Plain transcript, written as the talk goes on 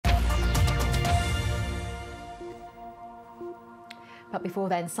But before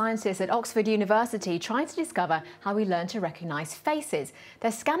then, scientists at Oxford University tried to discover how we learn to recognise faces.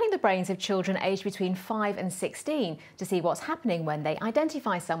 They're scanning the brains of children aged between 5 and 16 to see what's happening when they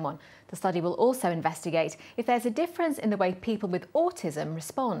identify someone. The study will also investigate if there's a difference in the way people with autism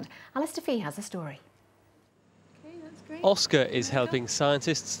respond. Alistair Fee has a story. Oscar is helping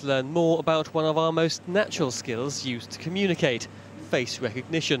scientists learn more about one of our most natural skills used to communicate, face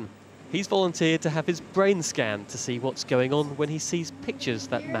recognition. He's volunteered to have his brain scanned to see what's going on when he sees pictures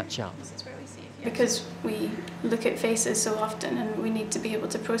that match up. Because we look at faces so often and we need to be able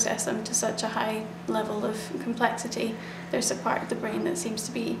to process them to such a high level of complexity, there's a part of the brain that seems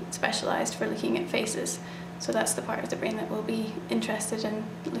to be specialised for looking at faces. So that's the part of the brain that we'll be interested in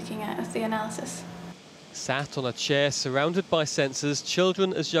looking at as the analysis. Sat on a chair surrounded by sensors,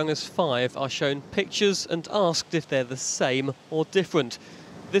 children as young as 5 are shown pictures and asked if they're the same or different.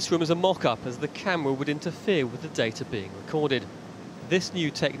 This room is a mock-up as the camera would interfere with the data being recorded. This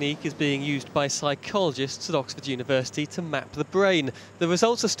new technique is being used by psychologists at Oxford University to map the brain. The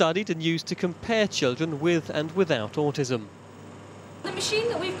results are studied and used to compare children with and without autism. The machine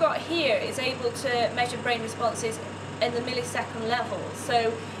that we've got here is able to measure brain responses in the millisecond level,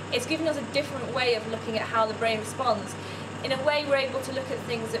 so it's giving us a different way of looking at how the brain responds. In a way, we're able to look at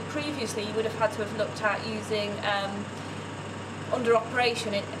things that previously you would have had to have looked at using under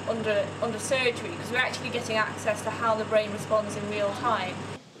operation, under surgery, because we're actually getting access to how the brain responds in real time.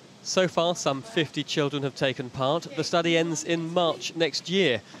 So far, some 50 children have taken part. The study ends in March next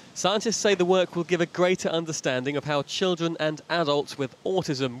year. Scientists say the work will give a greater understanding of how children and adults with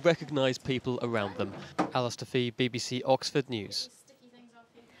autism recognise people around them. Alistair Fee, BBC Oxford News.